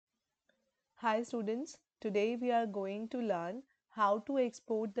Hi students, today we are going to learn how to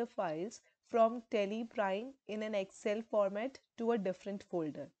export the files from TelePrime in an Excel format to a different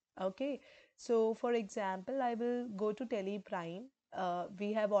folder. Okay, so for example, I will go to TelePrime.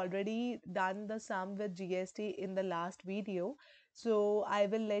 We have already done the sum with GST in the last video. So I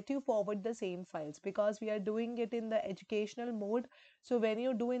will let you forward the same files because we are doing it in the educational mode. So when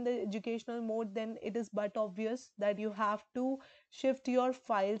you do in the educational mode, then it is but obvious that you have to shift your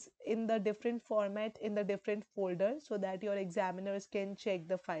files in the different format in the different folder so that your examiners can check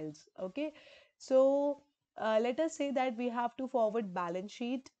the files. Okay, so let us say that we have to forward balance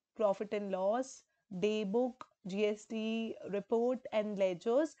sheet, profit and loss, day book, GST report and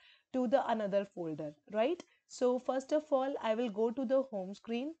ledgers to the another folder, right? So first of all, I will go to the home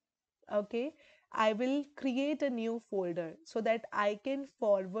screen. Okay, I will create a new folder so that I can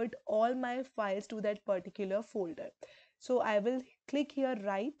forward all my files to that particular folder. So I will click here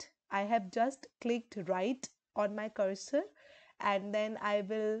right. I have just clicked right on my cursor, and then I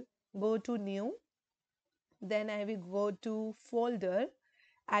will go to new. Then I will go to folder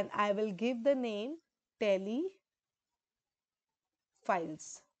and I will give the name tele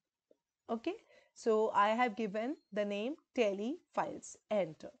files. Okay, so I have given the name tele files,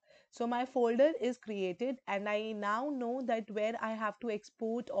 enter. So my folder is created and I now know that where I have to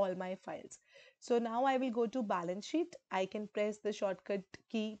export all my files. So now I will go to balance sheet. I can press the shortcut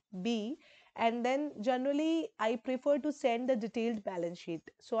key B, and then generally I prefer to send the detailed balance sheet.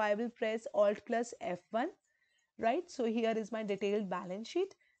 So I will press Alt plus F1, right? So here is my detailed balance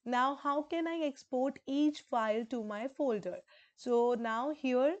sheet. Now how can I export each file to my folder? So now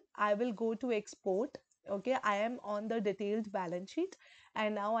here I will go to export. Okay, I am on the detailed balance sheet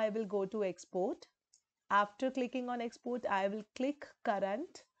and now I will go to export. After clicking on export, I will click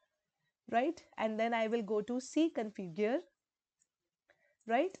current, right? And then I will go to see configure,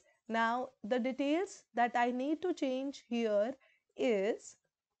 right? Now the details that I need to change here is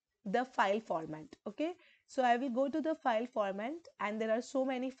the file format. Okay, so I will go to the file format and there are so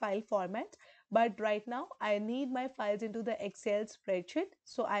many file formats, but right now I need my files into the Excel spreadsheet.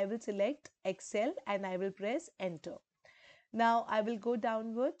 So I will select Excel and I will press enter. Now I will go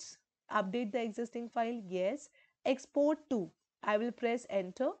downwards, update the existing file, yes. Export to, I will press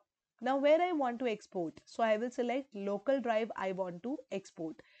enter. Now where I want to export, so I will select local drive I want to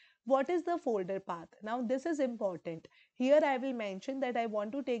export. What is the folder path? Now this is important. Here I will mention that I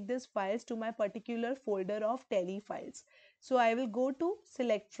want to take these files to my particular folder of tele files. So I will go to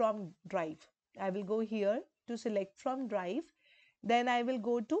select from drive. I will go here to select from drive. Then I will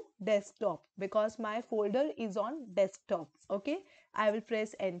go to desktop because my folder is on desktop. Okay, I will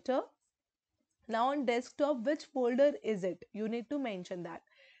press enter. Now on desktop, which folder is it? You need to mention that.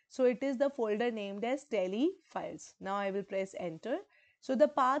 So it is the folder named as tele files. Now I will press enter. So the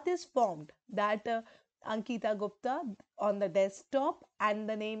path is formed that Ankita Gupta on the desktop and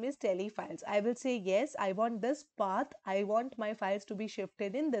the name is tele files. I will say yes, I want this path. I want my files to be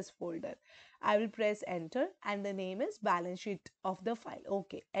shifted in this folder. I will press enter and the name is balance sheet of the file.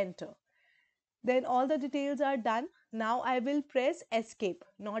 Okay, enter. Then all the details are done. Now I will press escape,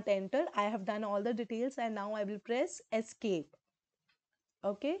 not enter. I have done all the details and now I will press escape.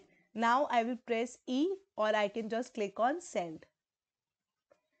 Okay. Now I will press E or I can just click on send.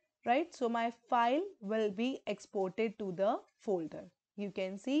 Right. So my file will be exported to the folder. You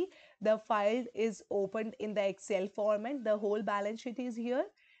can see the file is opened in the Excel format. The whole balance sheet is here.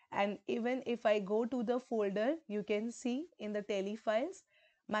 And even if I go to the folder, you can see in the tele files,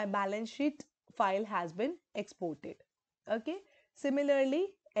 my balance sheet file has been exported. Okay. Similarly,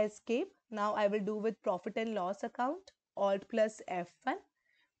 escape. Now I will do with profit and loss account, Alt plus F1.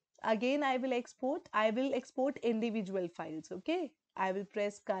 Again, I will export individual files. Okay. I will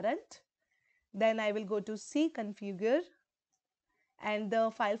press current. Then I will go to see configure and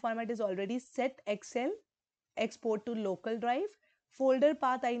the file format is already set Excel. Export to local drive. Folder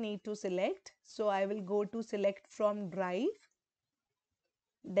path I need to select. So I will go to select from drive,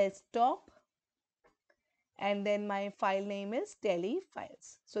 desktop, and then my file name is tele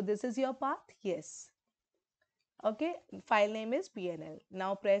files. So this is your path. Yes. Okay. File name is PNL.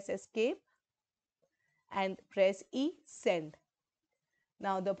 Now press escape and press E, send.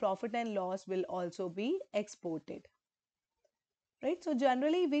 Now the profit and loss will also be exported. Right, so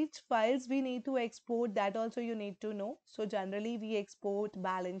generally which files we need to export, that also you need to know. So generally we export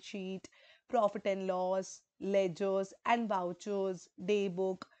balance sheet, profit and loss, ledgers and vouchers, day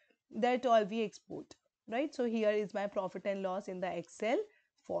book, that all we export. Right, so here is my profit and loss in the Excel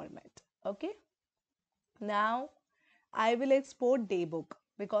format. Okay, now I will export day book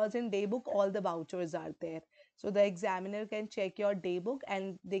because in day book all the vouchers are there. So the examiner can check your daybook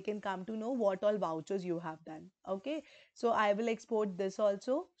and they can come to know what all vouchers you have done. Okay, so I will export this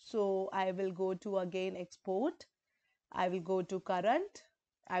also. So I will go to again export. I will go to current.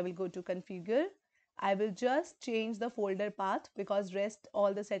 I will go to configure. I will just change the folder path because rest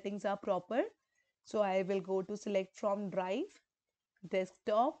all the settings are proper. So I will go to select from drive,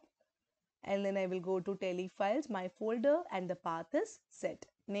 desktop, and then I will go to tele files, my folder, and the path is set.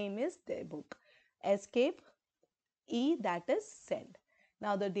 Name is daybook. Escape E, that is send.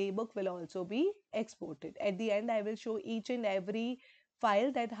 Now the daybook will also be exported. At the end, I will show each and every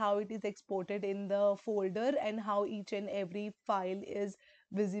file that how it is exported in the folder and how each and every file is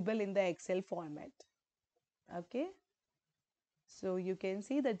visible in the Excel format. Okay. So you can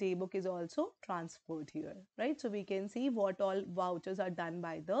see the daybook is also transferred here, right? So we can see what all vouchers are done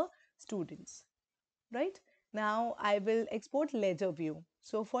by the students, right? Now I will export ledger view.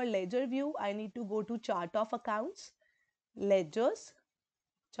 So for ledger view, I need to go to chart of accounts, ledgers,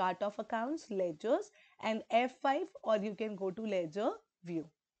 chart of accounts, ledgers, and F5, or you can go to ledger view.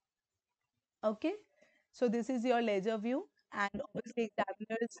 Okay, so this is your ledger view, and obviously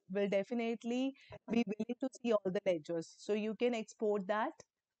examiners will definitely be willing to see all the ledgers. So you can export that.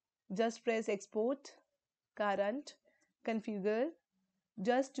 Just press export, current, configure.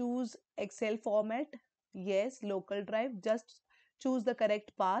 Just choose Excel format. Yes, local drive. Just choose the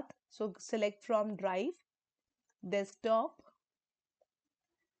correct path. So select from drive, desktop,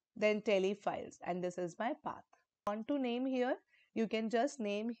 then tele files, and this is my path. Want to name here, you can just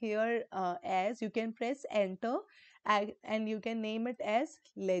name here as, you can press enter, and you can name it as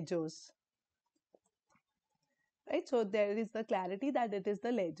ledgers, right? So there is the clarity that it is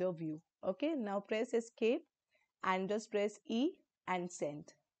the ledger view. Okay, now press escape and just press E and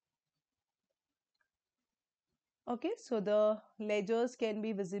send. Okay, so the ledgers can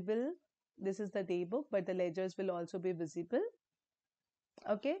be visible. This is the daybook, but the ledgers will also be visible.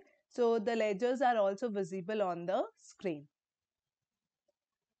 Okay, so the ledgers are also visible on the screen.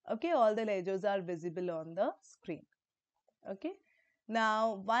 Okay, all the ledgers are visible on the screen. Okay,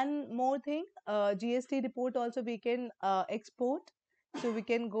 now one more thing, GST report also we can export. So we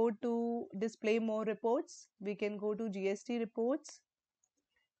can go to display more reports, we can go to GST reports,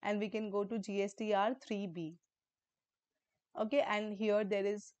 and we can go to GSTR 3B. Okay, and here there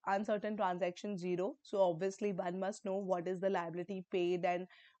is uncertain transaction 0. So obviously one must know what is the liability paid and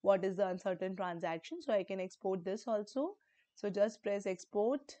what is the uncertain transaction. So I can export this also. So just press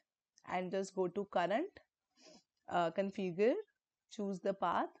export and just go to current, configure, choose the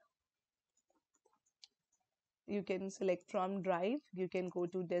path. You can select from drive, you can go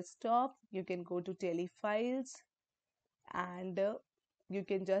to desktop, you can go to tele files, and you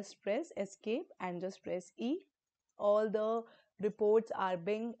can just press escape and just press E. All the reports are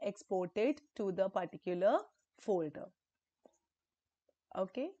being exported to the particular folder.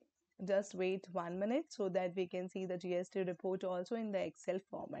 Okay, just wait 1 minute so that we can see the GST report also in the Excel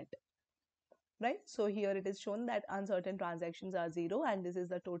format. Right, so here it is shown that uncertain transactions are 0 and this is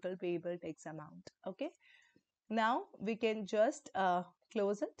the total payable tax amount. Okay, now we can just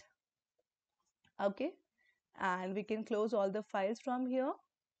close it. Okay, and we can close all the files from here.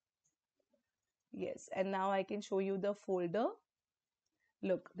 Yes, and now I can show you the folder.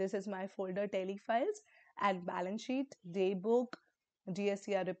 Look, this is my folder, tele files, and balance sheet, daybook,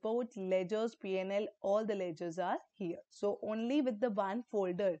 GSTR report, ledgers, PNL, all the ledgers are here. So only with the one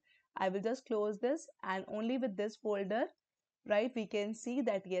folder, I will just close this, and only with this folder, right, we can see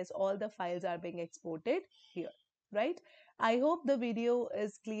that yes, all the files are being exported here, right? I hope the video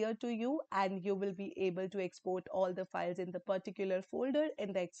is clear to you and you will be able to export all the files in the particular folder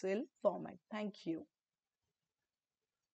in the Excel format. Thank you.